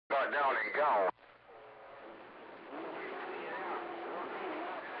Got down and gone.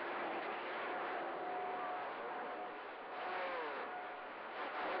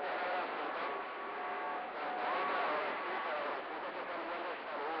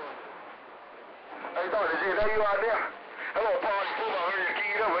 Hey, Dr. G, that you out there? Hello, party fool. I heard you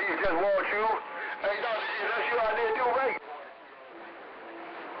keyed up, but you just walked through. Hey, Dr. G, that's you out there too, right?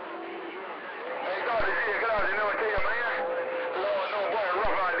 Hey, Dr. G, get out there and tell you, man. Lord, no boy,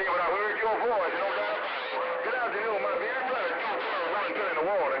 rough out there, but I heard your voice, no doubt about it. Get out there, my man. I'm trying to run in the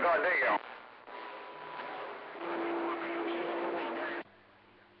water, goddamn.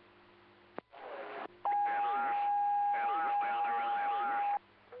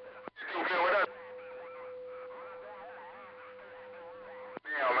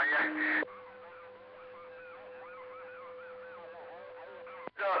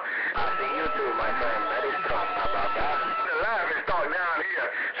 I see you too, my friend. Very strong about that. The life is stuck down here,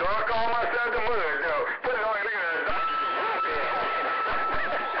 so I call myself the mud, though. Put it on your nigga.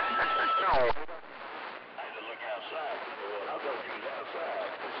 No. I had to look outside. I'll go through outside.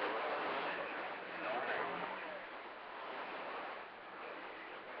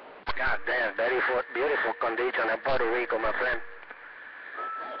 God damn, very beautiful condition in Puerto Rico, my friend.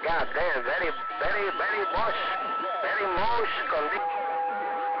 God damn, very moist condition.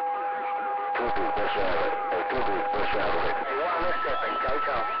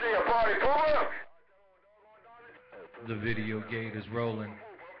 The video gate is rolling.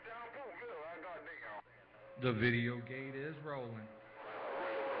 The video gate is rolling.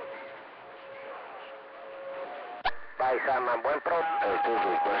 Paisaman, buen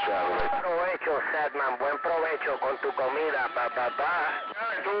provecho, Sadman, buen provecho con tu comida, I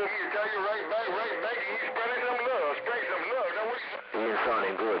told you, tell you right back, he's spreading some love, spread some love. Now what He ain't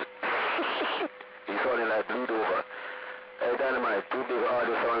sounding good. He's sounding like bleed over. Hey, Dynamite, too big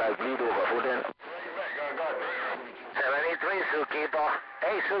audio sound like bleed over. Who then? 73, Suquipo.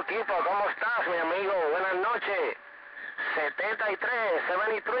 Hey, Suquipo, ¿cómo estás, mi amigo? Buenas noches. 73,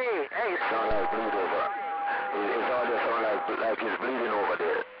 73. Hey, sound like bleed over. His audio sound like he's bleeding over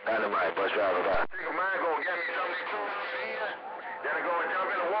there. Dynamite, bus driver guy. think a man gonna get me something to right here? Then I go and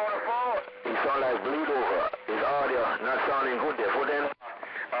jump in the waterfall? He sound like bleed over. His audio not sounding good there. Who then?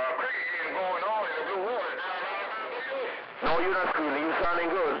 Cricket game going on in the blue water. No, you're not screaming. You sounding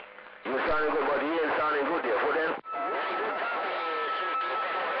good. You sounding good, but he ain't sounding good there. Who then?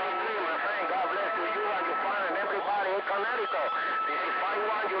 Connecticut. This is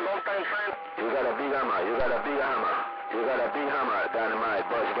 5-1, you long-time friend. You got a big hammer. You got a big hammer. You got a big hammer, Dynamite,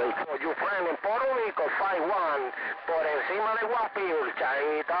 bus break. You friend in Puerto Rico, 5-1, por encima de Guapil,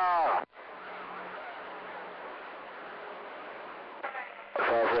 chaita.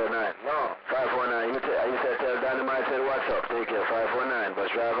 549. No, 549. You said tell Dynamite, said what's up. Take care, 549,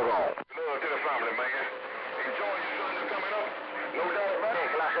 bus driver home. Love to the family, man. Enjoy your Sunday coming up. No doubt about ¿Qué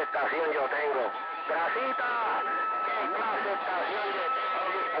it. clase de estación yo tengo? Grasita, ¿qué clase de estación yo tengo?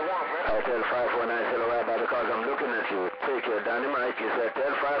 I tell 549, hello right by because I'm looking at you. Take care, Dynamite. You said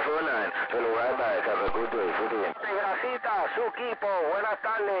tell 549, hello right by. Have a good day. Good day. Grasita, su equipo, buenas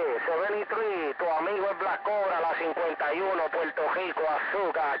tardes, 73, tu amigo es Black Cobra, la 51, Puerto Rico,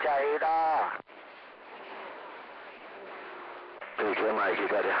 azúcar, chaita. Take care, Mike. You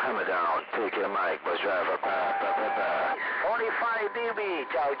got the hammer down. Take care, Mike. Bus driver. Bye, bye, bye, bye. 45 dB,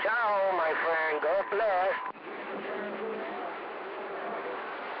 ciao, ciao, my friend, God bless.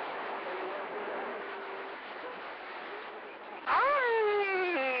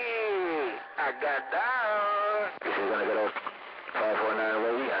 I got down. If you're gonna get off 549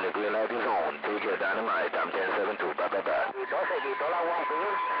 way and the green light is on, take care, Dynamite. I'm 1072. Bye, bye, bye. Se quitó la One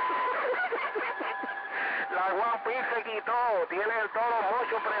Piece. La One Piece se quitó. Tiene el toro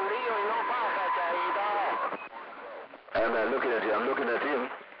mucho prendido y no pasa, chaita. I'm not looking at you. I'm looking at him.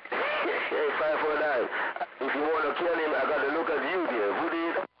 Hey, 549. If you want to kill him, I got to look at you there. Who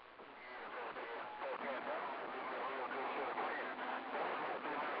did?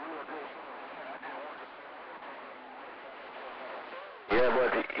 Yeah,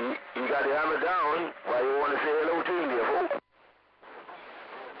 but he got the hammer down. Why you want to say hello to him there, fool?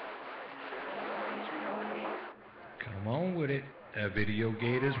 Come on with it. That video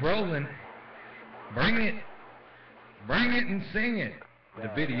gate is rolling. Bring it. Bring it and sing it. The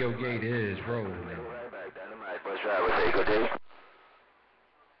video gate is rolling. Right back, Dynamite. Bus driver, say good day.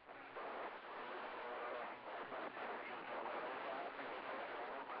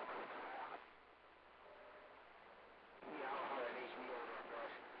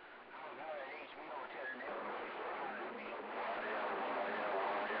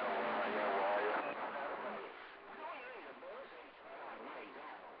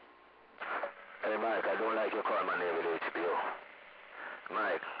 Mike, I don't like you call my name with HBO.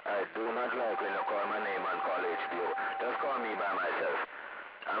 Mike, I do not like when you call my name and call HBO. Just call me by myself.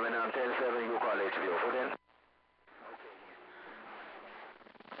 And when I'm 10-7, you call HBO. For then?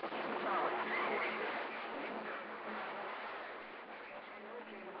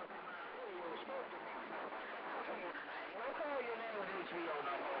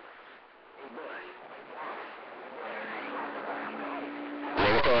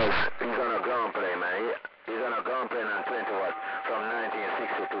 Well, because he's on a ground plane, man. He's on a ground plane on 20 watt from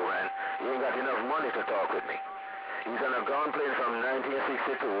 1962, man. He ain't got enough money to talk with me. He's on a ground plane from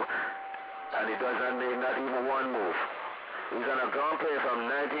 1962, and he doesn't make not even one move. He's on a ground plane from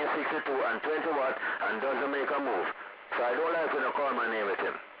 1962 and 20 watt and doesn't make a move. So I don't like when you call my name with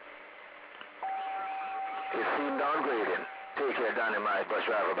him. It seemed downgrading. Take care, Dynamite, bus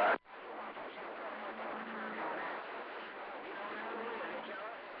driver back.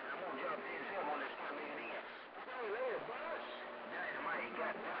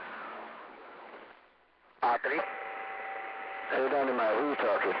 R3. Hey, Dynamite, who you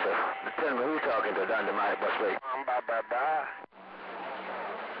talking to? Tell me who you talking to, Dynamite, bus rate. Bye.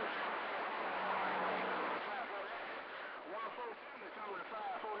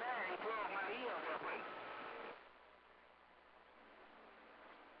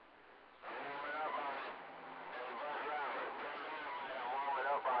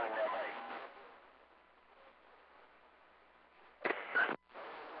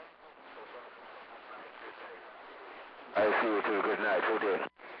 I see you too. Good night. Who did?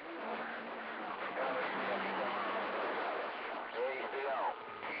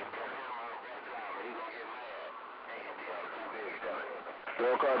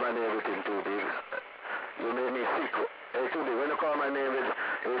 Don't call my name with him too big. You made me sick. Hey, too big. When you call my name with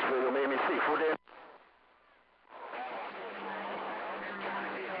HBO, you made me sick. Who did?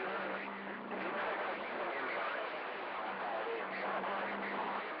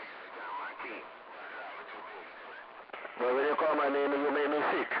 Well, when you call my name, you made me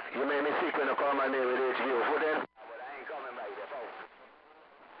sick. You made me sick when you call my name with HBO. Who then?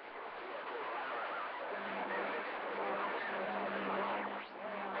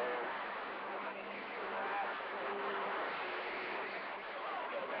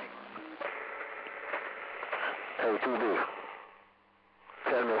 Hey, too big.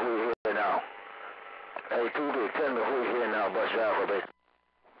 Tell me who here now. Hey, too big. Tell me who here now, bus driver, baby.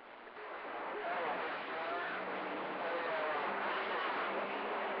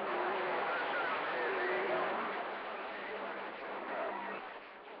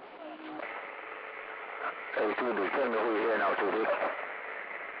 Hey, too big. Tell me who here now, too big.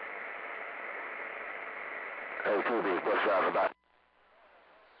 Hey, too big. Bus driver, back.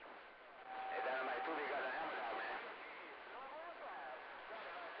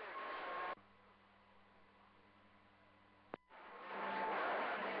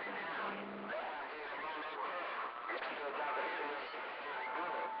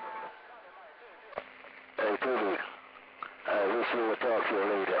 Hey, too big. I wish you would talk to you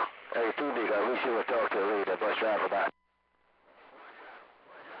later. Hey, too big. I wish you would talk to you later. Bus driver, back.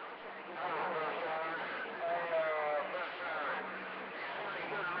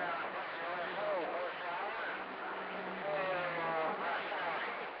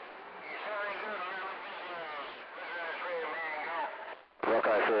 What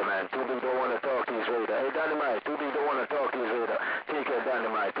I say, man, too big don't want to talk to his radar. Hey, Dynamite, too big don't want to talk to his radar. Take care,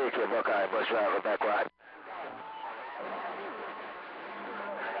 Dynamite. Take care, Buckeye, bus driver, back right.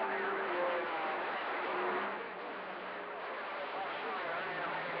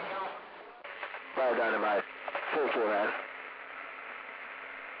 Bye, Dynamite. Take care, man.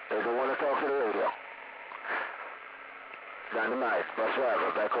 They don't want to talk to the radio. Dynamite, bus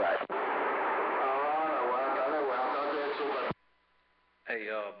driver, back right. Hey,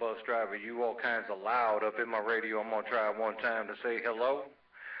 bus driver, you all kinds of loud up in my radio. I'm going to try one time to say hello.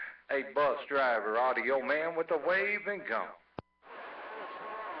 Hey, bus driver, audio man with the wave and gone.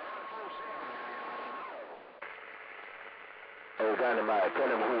 Hey, Dynamite, tell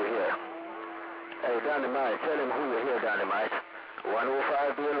him who you're here. Hey, Dynamite, tell him who you're here, Dynamite.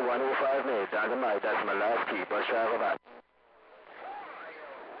 105 Bill, 105 May. Dynamite, that's my last key. Bus driver back.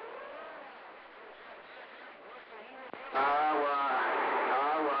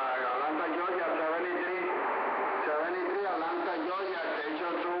 Atlanta, Georgia, 73, Atlanta, Georgia,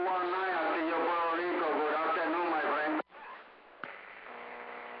 station 219, Atillo, Puerto Rico. Good afternoon, my friend.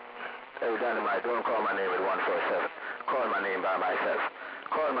 Hey, Dynamite, don't call my name with 147. Call my name by myself.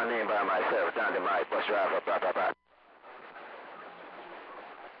 Call my name by myself, Dynamite, bus driver, blah, blah, blah.